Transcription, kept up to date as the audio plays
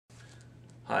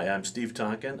Hi, I'm Steve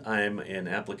Tonkin. I'm an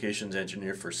applications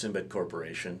engineer for Cymbet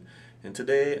Corporation, and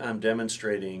today I'm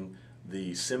demonstrating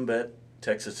the Cymbet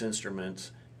Texas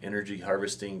Instruments Energy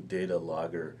Harvesting Data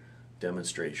Logger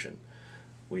demonstration.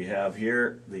 We have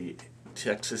here the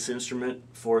Texas Instrument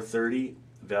 430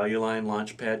 Value Line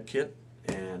LaunchPad kit,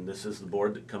 and this is the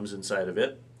board that comes inside of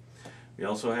it. We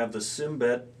also have the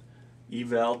Cymbet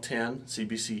Eval 10,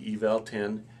 CBC Eval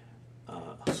 10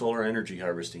 Solar Energy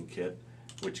Harvesting Kit,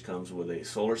 which comes with a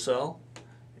solar cell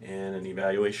and an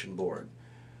evaluation board.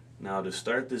 Now, to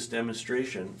start this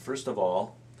demonstration, first of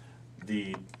all,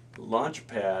 the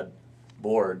LaunchPad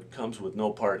board comes with no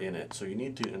part in it, so you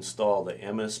need to install the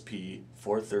MSP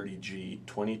 430G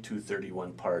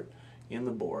 2231 part in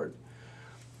the board.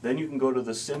 Then you can go to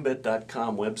the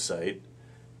cymbet.com website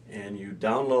and you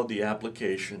download the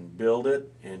application, build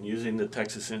it, and using the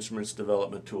Texas Instruments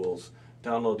development tools,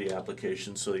 download the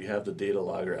application so you have the data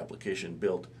logger application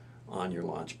built on your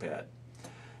LaunchPad.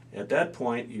 At that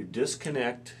point, you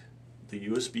disconnect the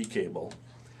USB cable,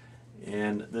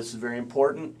 and this is very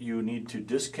important. You need to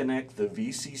disconnect the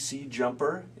VCC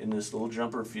jumper in this little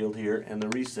jumper field here and the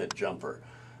reset jumper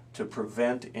to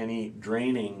prevent any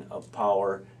draining of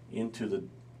power into the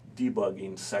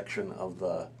debugging section of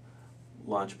the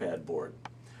LaunchPad board.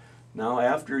 Now,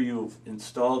 after you've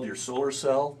installed your solar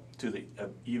cell to the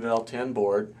Eval 10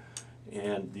 board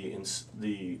and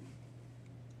the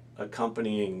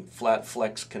accompanying flat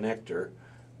flex connector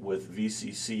with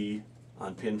VCC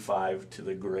on pin 5 to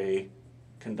the gray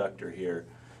conductor here,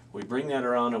 we bring that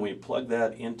around and we plug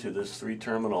that into this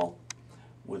 3-terminal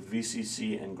with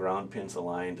VCC and ground pins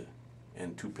aligned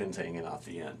and 2 pins hanging off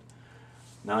the end.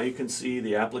 Now you can see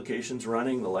the application's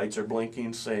running, the lights are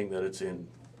blinking saying that it's in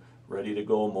ready to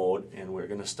go mode, and we're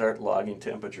going to start logging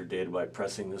temperature data by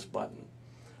pressing this button.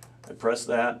 I press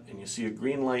that and you see a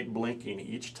green light blinking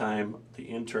each time the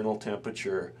internal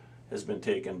temperature has been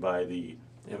taken by the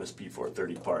MSP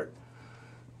 430 part.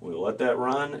 We'll let that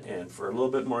run, and for a little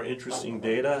bit more interesting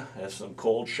data, as some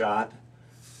cold shot,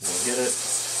 we'll hit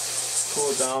it,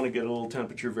 cool it down and get a little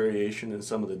temperature variation in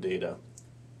some of the data.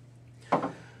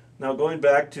 Now, going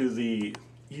back to the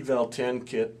Eval 10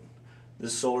 kit,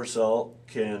 this solar cell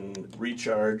can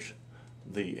recharge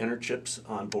the EnerChips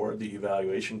on board the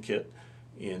evaluation kit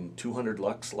in 200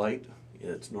 lux light.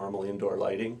 It's normal indoor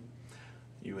lighting.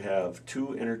 You have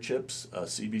 2 EnerChips, a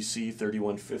CBC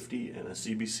 3150 and a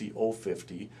CBC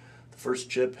 050. The first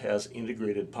chip has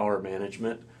integrated power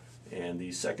management, and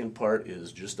the second part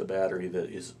is just a battery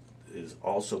that is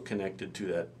also connected to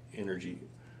that energy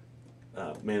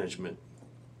management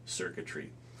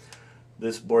circuitry.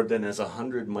 This board then has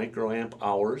 100 microamp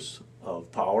hours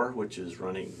of power, which is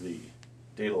running the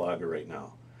data logger right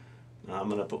now. Now I'm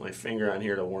going to put my finger on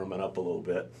here to warm it up a little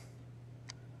bit,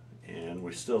 and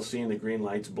we're still seeing the green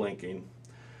lights blinking.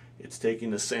 It's taking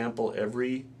the sample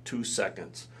every 2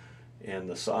 seconds, and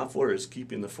the software is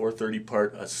keeping the 430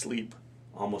 part asleep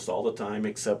almost all the time,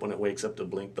 except when it wakes up to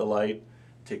blink the light,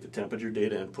 take the temperature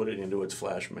data and put it into its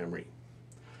flash memory.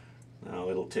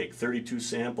 Now it'll take 32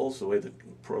 samples the way the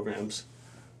program's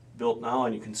built now,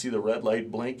 and you can see the red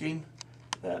light blinking.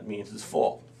 That means it's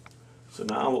full. So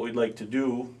now what we'd like to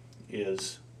do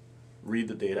is read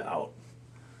the data out.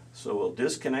 So we'll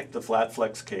disconnect the flat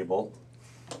flex cable.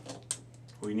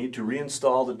 We need to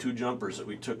reinstall the 2 jumpers that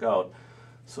we took out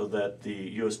so that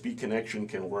the USB connection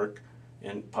can work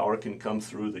and power can come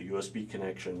through the USB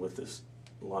connection with this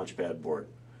LaunchPad board.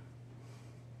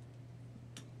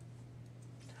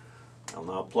 I'll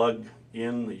now plug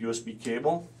in the USB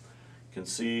cable. You can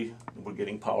see we're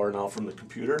getting power now from the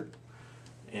computer.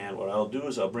 And what I'll do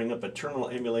is I'll bring up a terminal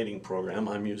emulating program.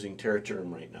 I'm using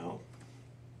Terraterm right now.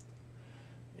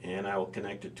 And I will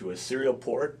connect it to a serial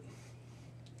port.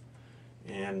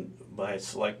 And by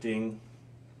selecting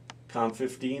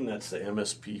COM15, that's the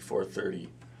MSP 430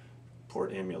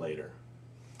 port emulator.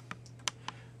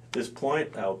 At this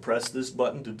point, I'll press this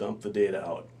button to dump the data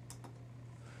out.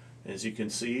 As you can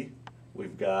see,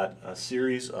 we've got a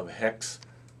series of hex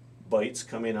bytes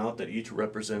coming out that each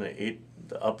represent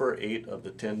the upper 8 of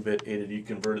the 10-bit A to D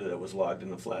converter that was logged in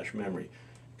the flash memory.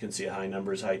 You can see a high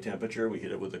number is high temperature. We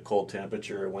hit it with a cold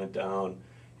temperature, it went down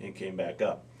and came back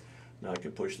up. Now I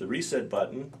can push the reset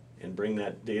button and bring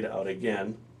that data out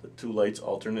again. The 2 lights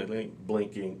alternately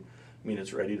blinking mean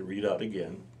it's ready to read out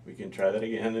again. We can try that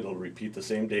again. It'll repeat the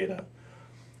same data.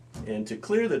 And to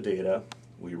clear the data,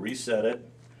 we reset it,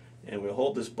 and we'll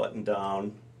hold this button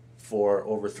down for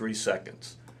over 3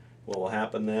 seconds. What will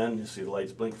happen then, you see the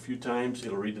lights blink a few times,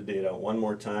 it'll read the data out one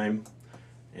more time,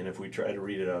 and if we try to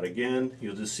read it out again,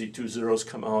 you'll just see 2 zeros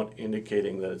come out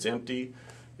indicating that it's empty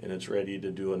and it's ready to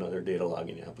do another data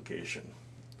logging application.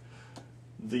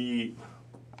 The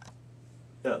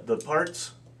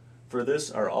parts for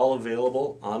this are all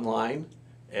available online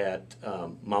at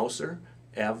Mouser,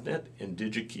 Avnet, and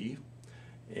DigiKey.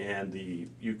 And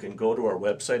you can go to our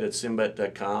website at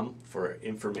cymbet.com for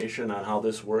information on how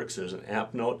this works. There's an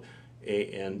app note,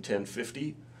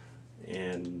 AN1050,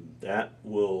 and that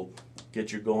will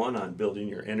get you going on building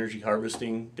your energy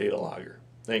harvesting data logger.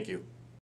 Thank you.